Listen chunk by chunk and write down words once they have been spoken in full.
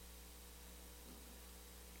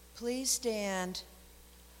Please stand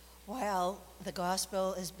while the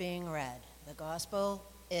gospel is being read. The gospel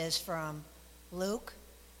is from Luke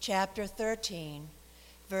chapter 13,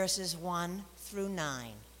 verses 1 through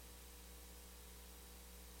 9.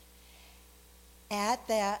 At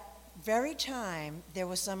that very time, there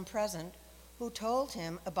was some present who told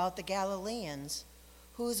him about the Galileans,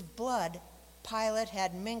 whose blood Pilate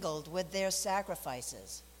had mingled with their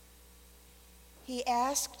sacrifices. He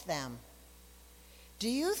asked them, "Do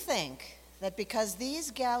you think that because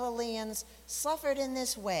these Galileans suffered in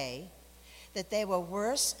this way, that they were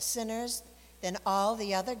worse sinners than all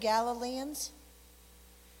the other Galileans?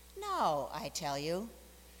 No, I tell you,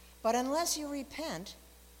 but unless you repent,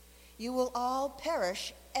 you will all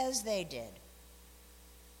perish as they did.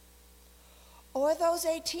 Or those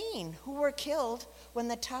 18 who were killed when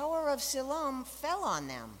the Tower of Siloam fell on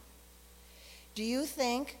them. Do you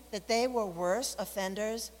think that they were worse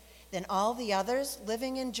offenders than all the others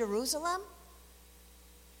living in Jerusalem?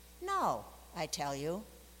 No, I tell you,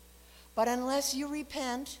 but unless you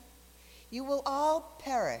repent, you will all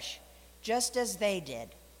perish just as they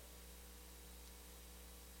did."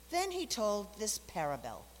 Then he told this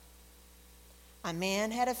parable. A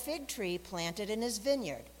man had a fig tree planted in his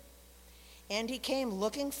vineyard, and he came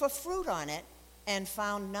looking for fruit on it and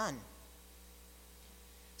found none.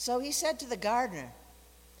 So he said to the gardener,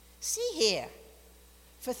 "See here,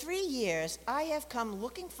 for 3 years I have come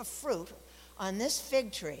looking for fruit on this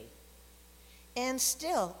fig tree, and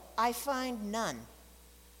still I find none.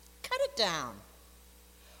 Cut it down.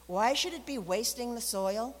 Why should it be wasting the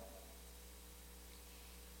soil?"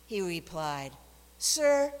 He replied,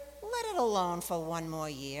 "Sir, let it alone for 1 more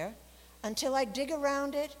year, until I dig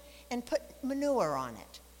around it and put manure on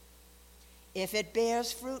it. If it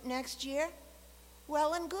bears fruit next year,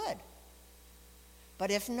 well and good.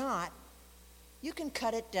 But if not, you can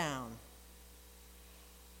cut it down."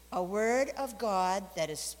 A word of God that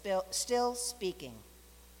is still speaking.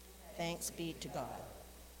 Thanks be to God.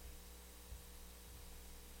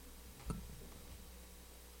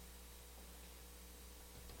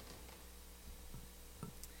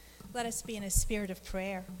 Let us be in a spirit of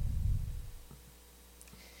prayer.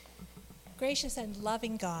 Gracious and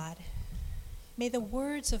loving God, may the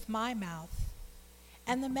words of my mouth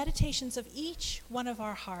and the meditations of each one of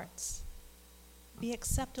our hearts be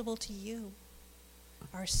acceptable to you,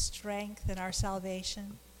 our strength and our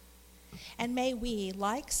salvation. And may we,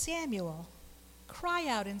 like Samuel, cry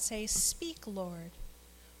out and say, "Speak, Lord,"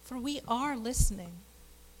 for we are listening.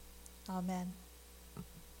 Amen.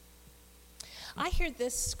 I hear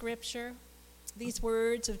this scripture, these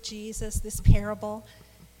words of Jesus, this parable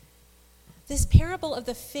of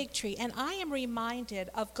the fig tree, and I am reminded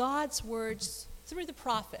of God's words through the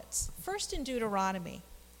prophets. First in Deuteronomy,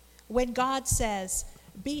 when God says,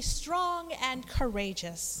 "Be strong and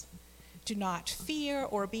courageous. Do not fear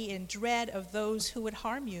or be in dread of those who would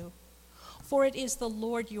harm you, for it is the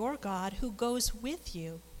Lord your God who goes with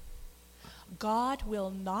you. God will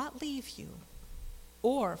not leave you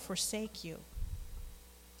or forsake you."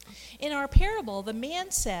 In our parable, the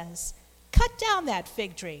man says, "Cut down that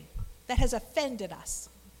fig tree that has offended us."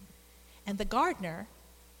 And the gardener,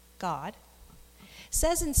 God,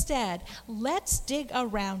 says instead, "Let's dig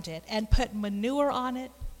around it and put manure on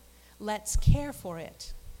it. Let's care for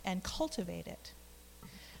it and cultivate it.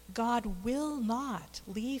 God will not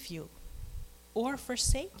leave you or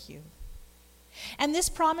forsake you." And this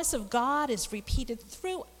promise of God is repeated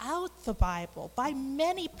throughout the Bible by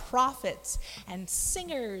many prophets and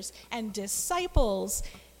singers and disciples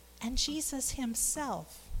and Jesus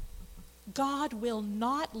himself. God will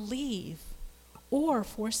not leave or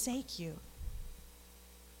forsake you.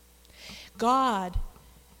 God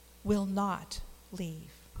will not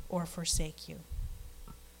leave or forsake you.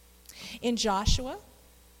 In Joshua,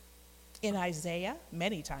 in Isaiah,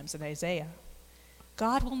 many times in Isaiah,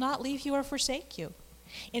 God will not leave you or forsake you.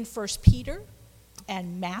 In 1 Peter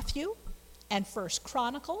and Matthew and 1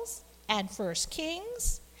 Chronicles and 1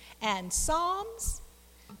 Kings and Psalms,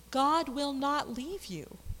 God will not leave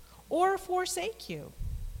you or forsake you.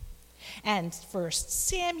 And 1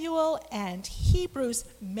 Samuel and Hebrews,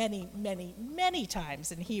 many, many, many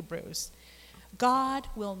times in Hebrews, God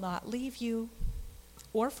will not leave you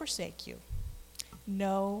or forsake you,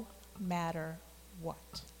 no matter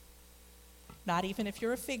what. Not even if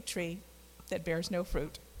you're a fig tree that bears no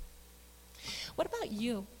fruit. What about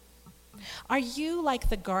you? Are you like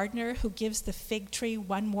the gardener who gives the fig tree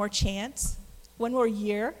one more chance, one more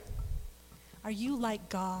year? Are you like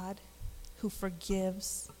God who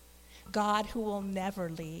forgives, God who will never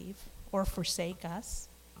leave or forsake us?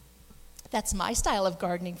 That's my style of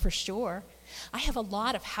gardening for sure. I have a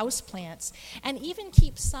lot of houseplants and even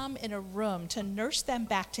keep some in a room to nurse them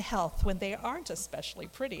back to health when they aren't especially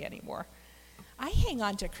pretty anymore. I hang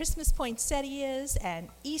on to Christmas poinsettias and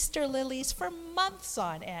Easter lilies for months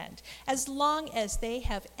on end, as long as they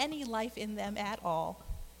have any life in them at all.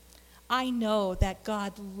 I know that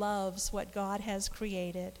God loves what God has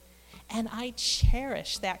created, and I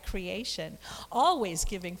cherish that creation, always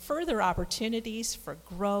giving further opportunities for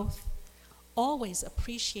growth, always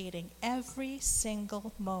appreciating every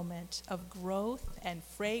single moment of growth and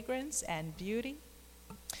fragrance and beauty.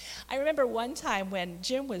 I remember one time when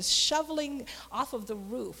Jim was shoveling off of the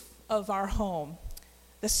roof of our home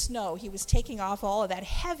the snow. He was taking off all of that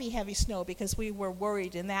heavy, heavy snow because we were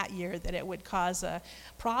worried in that year that it would cause a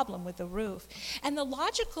problem with the roof. And the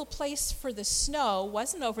logical place for the snow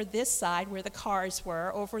wasn't over this side where the cars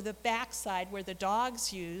were, over the back side where the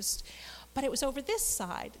dogs used, but it was over this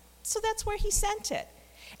side. So that's where he sent it.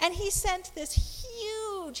 And he sent this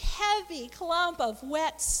huge, heavy clump of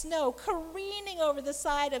wet snow careening over the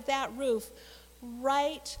side of that roof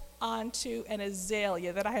right onto an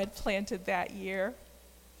azalea that I had planted that year.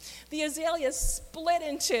 The azalea split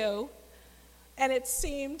in two, and it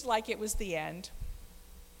seemed like it was the end.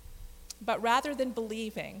 But rather than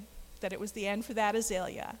believing that it was the end for that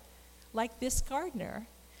azalea, like this gardener,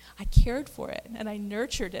 I cared for it, and I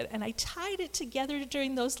nurtured it, and I tied it together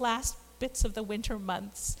during those last bits of the winter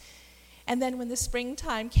months. And then when the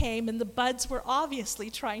springtime came and the buds were obviously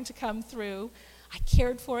trying to come through, I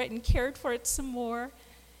cared for it and cared for it some more.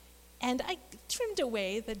 And I trimmed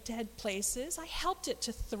away the dead places. I helped it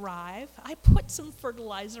to thrive. I put some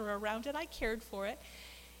fertilizer around it. I cared for it.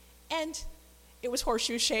 And it was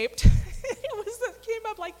horseshoe-shaped. It came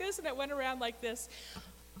up like this, and it went around like this.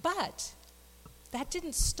 But that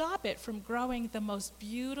didn't stop it from growing the most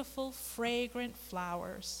beautiful, fragrant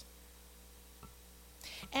flowers.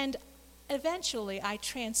 And eventually, I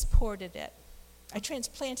transplanted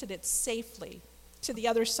it safely to the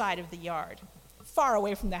other side of the yard, far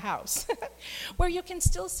away from the house, where you can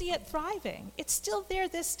still see it thriving. It's still there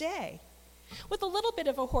this day, with a little bit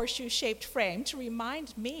of a horseshoe-shaped frame to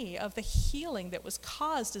remind me of the healing that was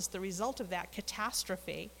caused as the result of that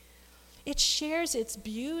catastrophe. It shares its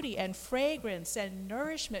beauty and fragrance and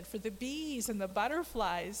nourishment for the bees and the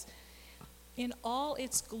butterflies in all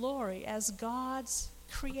its glory as God's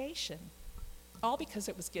creation, all because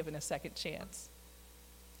it was given a second chance.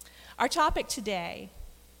 Our topic today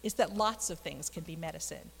is that lots of things can be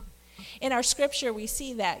medicine. In our scripture, we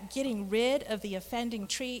see that getting rid of the offending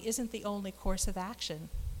tree isn't the only course of action.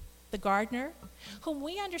 The gardener, whom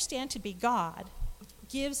we understand to be God,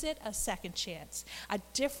 gives it a second chance, a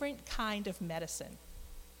different kind of medicine.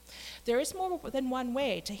 There is more than one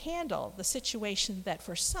way to handle the situation that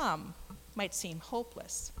for some might seem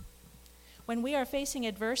hopeless. When we are facing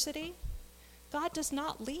adversity, God does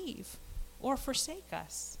not leave or forsake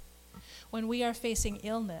us. When we are facing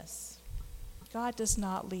illness, God does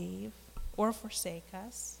not leave or forsake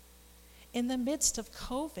us. In the midst of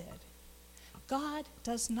COVID, God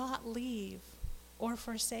does not leave or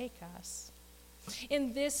forsake us.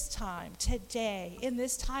 In this time, today, in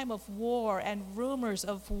this time of war and rumors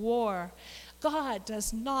of war, God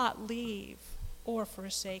does not leave or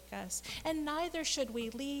forsake us, and neither should we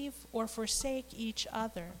leave or forsake each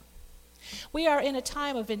other. We are in a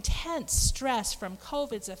time of intense stress from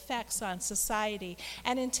COVID's effects on society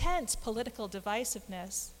and intense political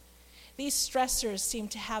divisiveness. These stressors seem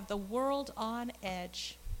to have the world on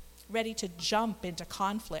edge, ready to jump into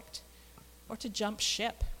conflict or to jump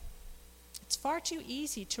ship. It's far too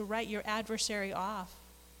easy to write your adversary off.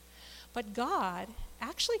 But God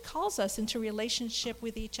actually calls us into relationship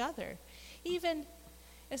with each other,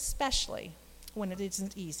 especially when it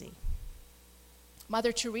isn't easy.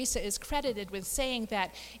 Mother Teresa is credited with saying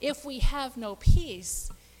that if we have no peace,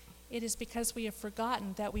 it is because we have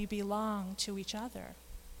forgotten that we belong to each other.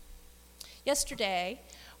 Yesterday,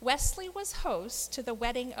 Wesley was host to the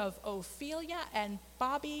wedding of Ophelia and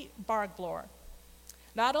Bobby Barglor.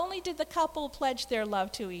 Not only did the couple pledge their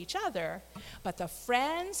love to each other, but the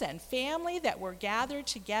friends and family that were gathered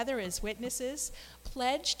together as witnesses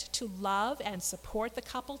pledged to love and support the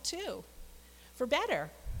couple too, for better,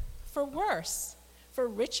 for worse, for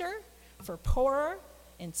richer, for poorer,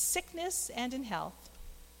 in sickness and in health.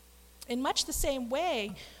 In much the same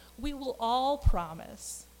way, we will all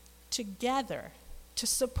promise together to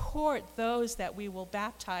support those that we will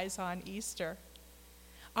baptize on Easter.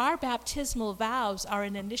 Our baptismal vows are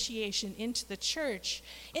an initiation into the church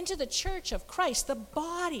of Christ, the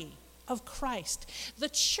body of Christ, the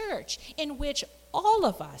church in which all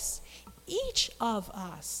of us, each of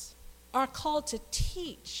us, are called to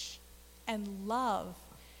teach and love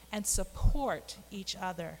and support each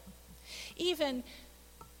other, even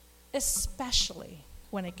especially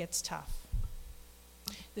when it gets tough.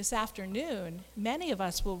 This afternoon, many of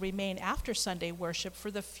us will remain after Sunday worship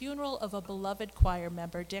for the funeral of a beloved choir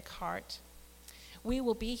member, Dick Hart. We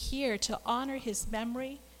will be here to honor his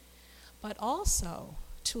memory, but also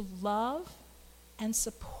to love and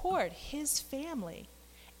support his family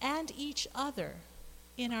and each other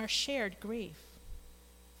in our shared grief.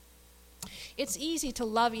 It's easy to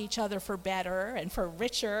love each other for better and for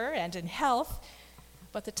richer and in health,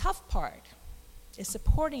 but the tough part is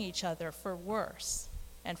supporting each other for worse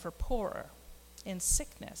and for poorer, in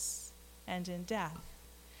sickness and in death.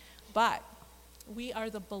 But we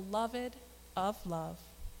are the beloved of love.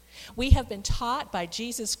 We have been taught by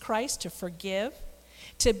Jesus Christ to forgive,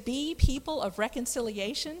 to be people of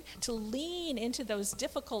reconciliation, to lean into those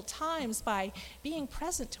difficult times by being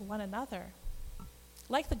present to one another.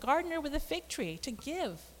 Like the gardener with the fig tree, to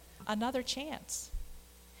give another chance.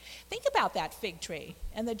 Think about that fig tree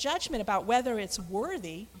and the judgment about whether it's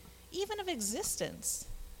worthy even of existence.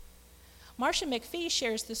 Marcia McPhee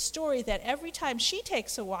shares the story that every time she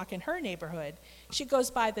takes a walk in her neighborhood, she goes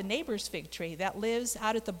by the neighbor's fig tree that lives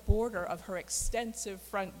out at the border of her extensive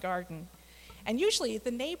front garden. And usually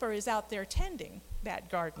the neighbor is out there tending that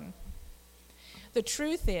garden. The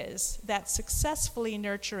truth is that successfully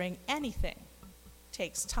nurturing anything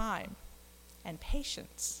takes time and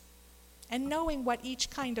patience and knowing what each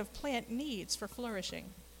kind of plant needs for flourishing.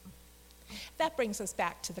 That brings us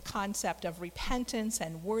back to the concept of repentance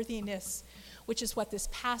and worthiness, which is what this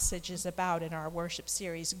passage is about in our worship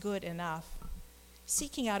series, Good Enough.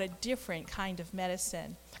 Seeking out a different kind of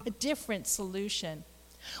medicine, a different solution.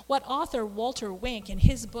 What author Walter Wink, in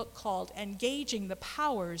his book called Engaging the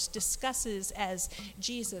Powers, discusses as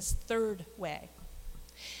Jesus' third way.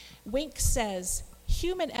 Wink says,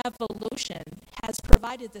 human evolution has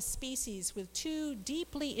provided the species with two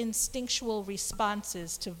deeply instinctual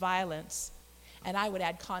responses to violence, and I would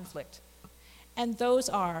add conflict. And those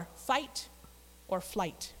are fight or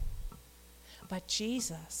flight. But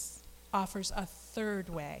Jesus offers a third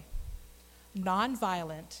way,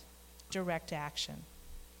 nonviolent, direct action.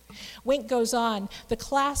 Wink goes on, the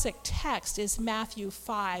classic text is Matthew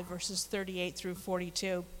 5, verses 38 through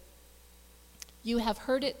 42. You have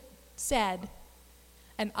heard it said,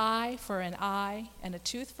 an eye for an eye and a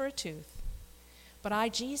tooth for a tooth. But I,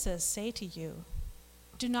 Jesus, say to you,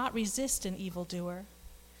 do not resist an evildoer.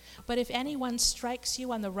 But if anyone strikes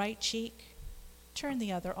you on the right cheek, turn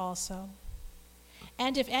the other also.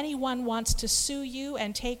 And if anyone wants to sue you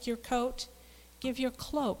and take your coat, give your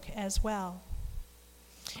cloak as well.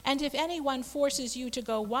 And if anyone forces you to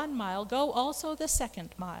go 1 mile, go also the 2nd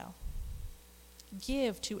mile.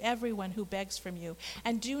 Give to everyone who begs from you,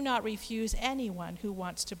 and do not refuse anyone who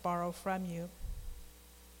wants to borrow from you.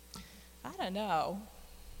 I don't know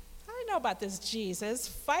about this Jesus.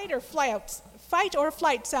 Fight or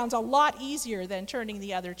flight sounds a lot easier than turning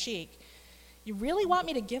the other cheek. You really want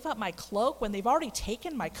me to give up my cloak when they've already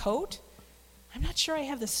taken my coat? I'm not sure I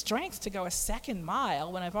have the strength to go a 2nd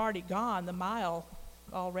mile when I've already gone the mile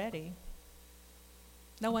already.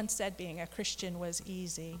 No one said being a Christian was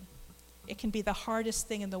easy. It can be the hardest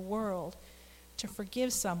thing in the world to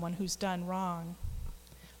forgive someone who's done wrong.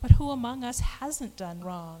 But who among us hasn't done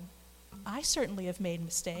wrong? I certainly have made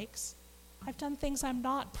mistakes. I've done things I'm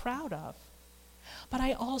not proud of. But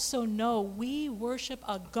I also know we worship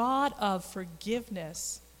a God of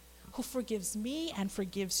forgiveness, who forgives me and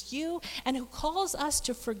forgives you, and who calls us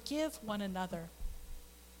to forgive one another.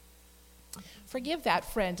 Forgive that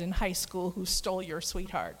friend in high school who stole your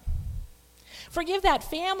sweetheart. Forgive that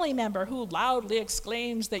family member who loudly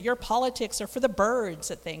exclaims that your politics are for the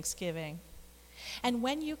birds at Thanksgiving. And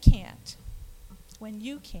when you can't,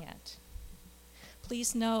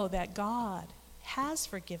 please know that God has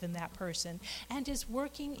forgiven that person and is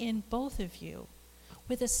working in both of you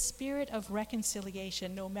with a spirit of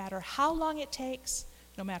reconciliation, no matter how long it takes,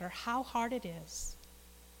 no matter how hard it is.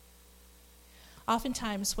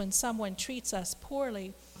 Oftentimes when someone treats us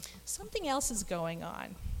poorly, something else is going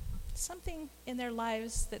on. Something in their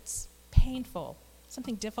lives that's painful,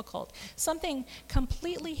 something difficult, something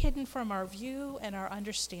completely hidden from our view and our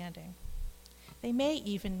understanding. They may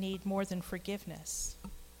even need more than forgiveness.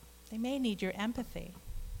 They may need your empathy.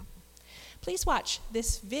 Please watch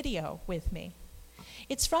this video with me.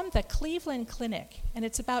 It's from the Cleveland Clinic, and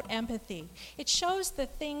it's about empathy. It shows the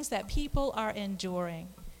things that people are enduring,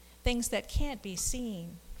 things that can't be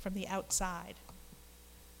seen from the outside.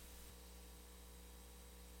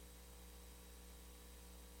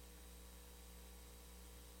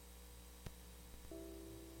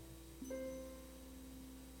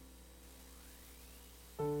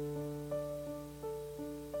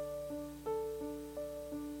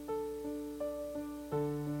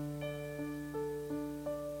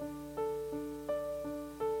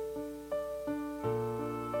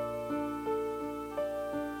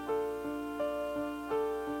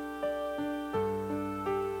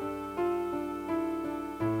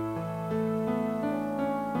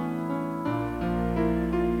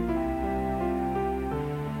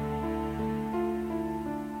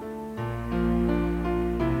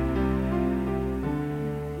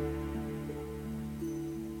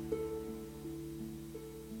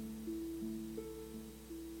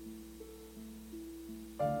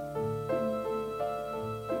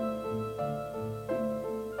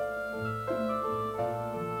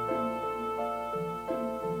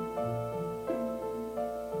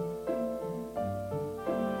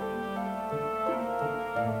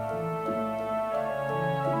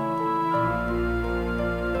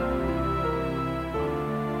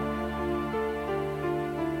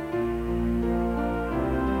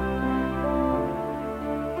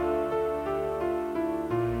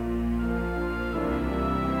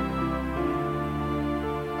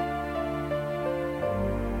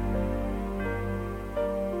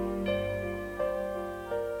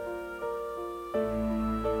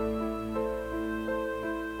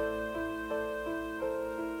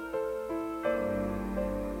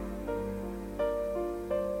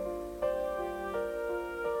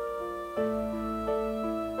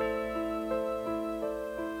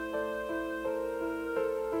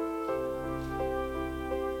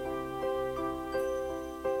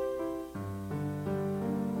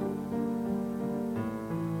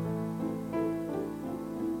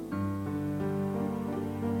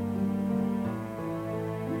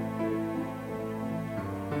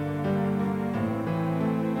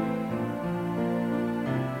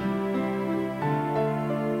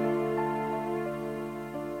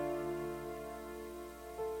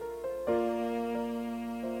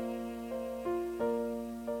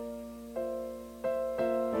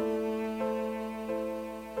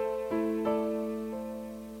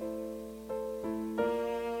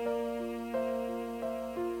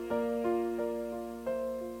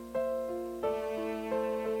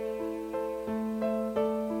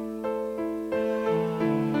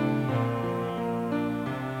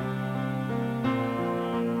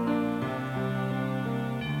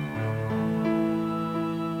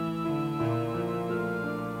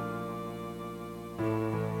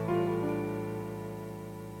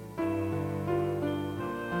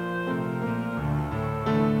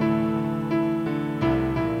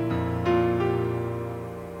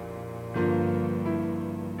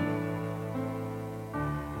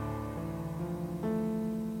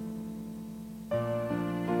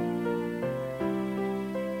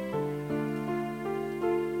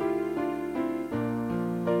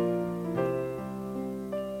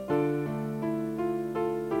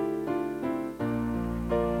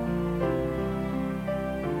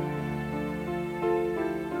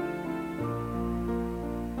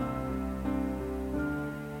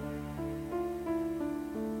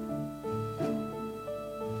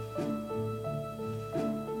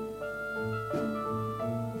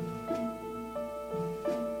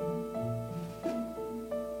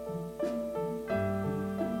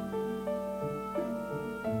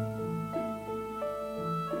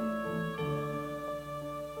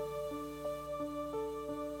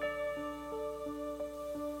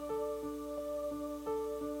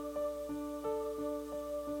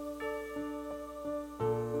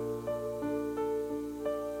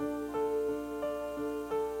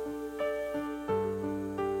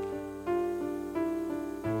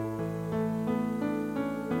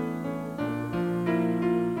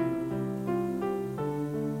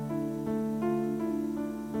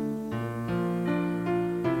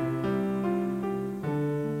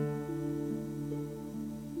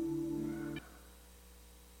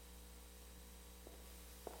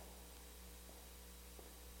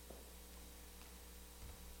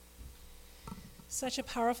 Such a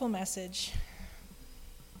powerful message.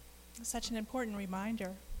 Such an important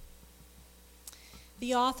reminder.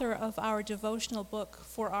 The author of our devotional book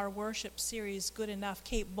for our worship series, Good Enough,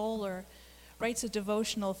 Kate Bowler, writes a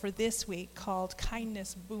devotional for this week called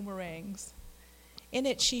Kindness Boomerangs. In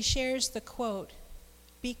it, she shares the quote,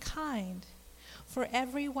 "Be kind, for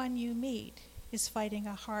everyone you meet is fighting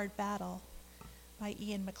a hard battle," by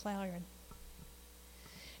Ian McLaren.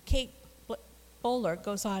 Kate Bowler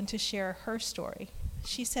goes on to share her story.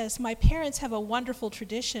 She says, "My parents have a wonderful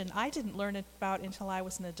tradition I didn't learn about until I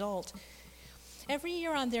was an adult. Every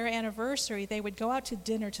year on their anniversary, they would go out to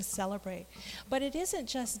dinner to celebrate. But it isn't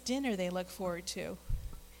just dinner they look forward to.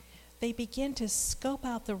 They begin to scope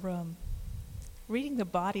out the room, reading the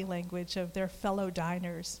body language of their fellow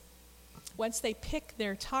diners. Once they pick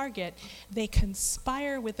their target, they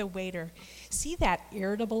conspire with the waiter. See that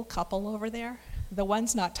irritable couple over there? The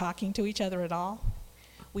ones not talking to each other at all?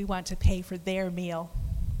 We want to pay for their meal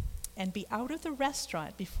and be out of the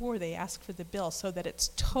restaurant before they ask for the bill so that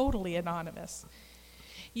it's totally anonymous.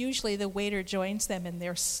 Usually the waiter joins them in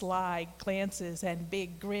their sly glances and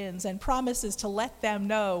big grins and promises to let them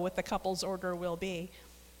know what the couple's order will be.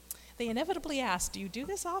 They inevitably ask, 'Do you do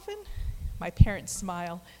this often?' My parents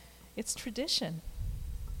smile. It's tradition.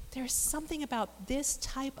 There's something about this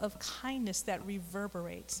type of kindness that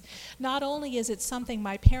reverberates. Not only is it something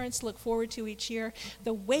my parents look forward to each year,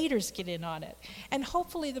 the waiters get in on it. And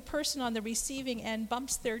hopefully the person on the receiving end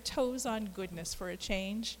bumps their toes on goodness for a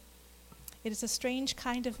change. It is a strange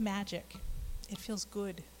kind of magic. It feels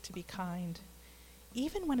good to be kind,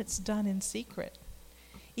 even when it's done in secret,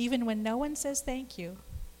 even when no one says thank you,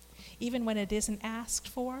 even when it isn't asked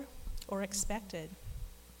for or expected.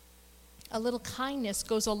 A little kindness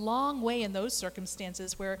goes a long way in those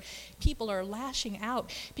circumstances where people are lashing out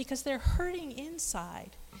because they're hurting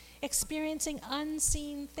inside, experiencing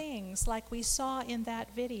unseen things like we saw in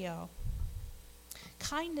that video.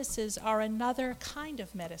 Kindnesses are another kind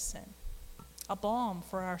of medicine, a balm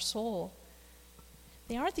for our soul.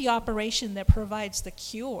 They aren't the operation that provides the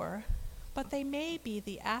cure, but they may be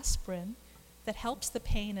the aspirin that helps the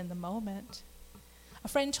pain in the moment. A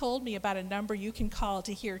friend told me about a number you can call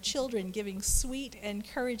to hear children giving sweet,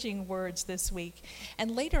 encouraging words this week.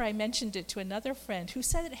 And later I mentioned it to another friend who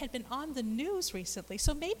said it had been on the news recently,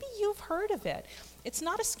 so maybe you've heard of it. It's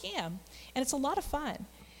not a scam, and it's a lot of fun.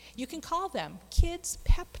 You can call them Kids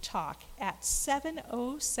Pep Talk at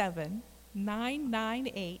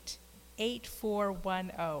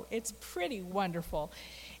 707-998-8410. It's pretty wonderful.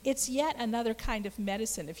 It's yet another kind of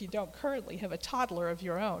medicine if you don't currently have a toddler of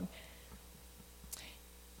your own.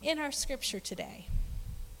 In our scripture today,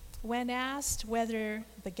 when asked whether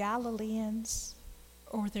the Galileans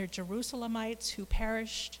or the Jerusalemites who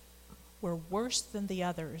perished were worse than the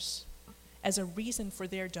others as a reason for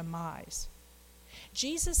their demise,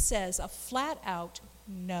 Jesus says a flat-out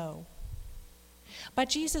no. But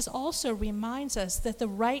Jesus also reminds us that the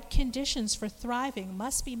right conditions for thriving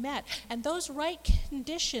must be met, and those right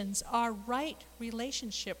conditions are right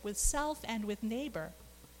relationship with self and with neighbor.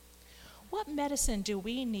 What medicine do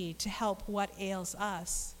we need to help what ails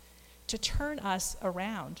us, to turn us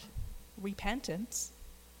around? Repentance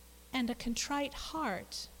and a contrite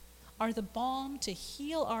heart are the balm to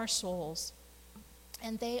heal our souls,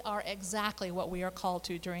 and they are exactly what we are called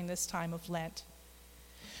to during this time of Lent.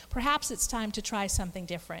 Perhaps it's time to try something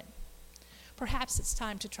different. Perhaps it's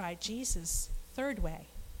time to try Jesus' third way.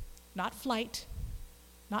 Not flight,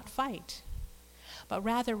 not fight, but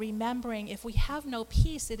rather remembering if we have no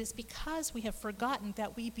peace, it is because we have forgotten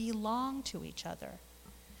that we belong to each other,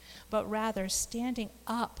 but rather standing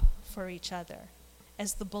up for each other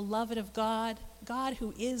as the beloved of God, God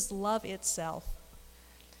who is love itself.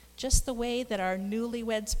 Just the way that our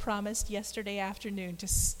newlyweds promised yesterday afternoon to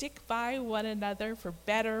stick by one another for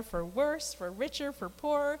better, for worse, for richer, for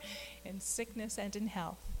poorer, in sickness and in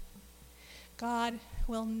health. God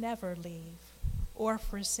will never leave or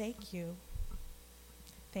forsake you.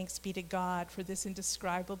 Thanks be to God for this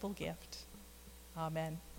indescribable gift. Amen.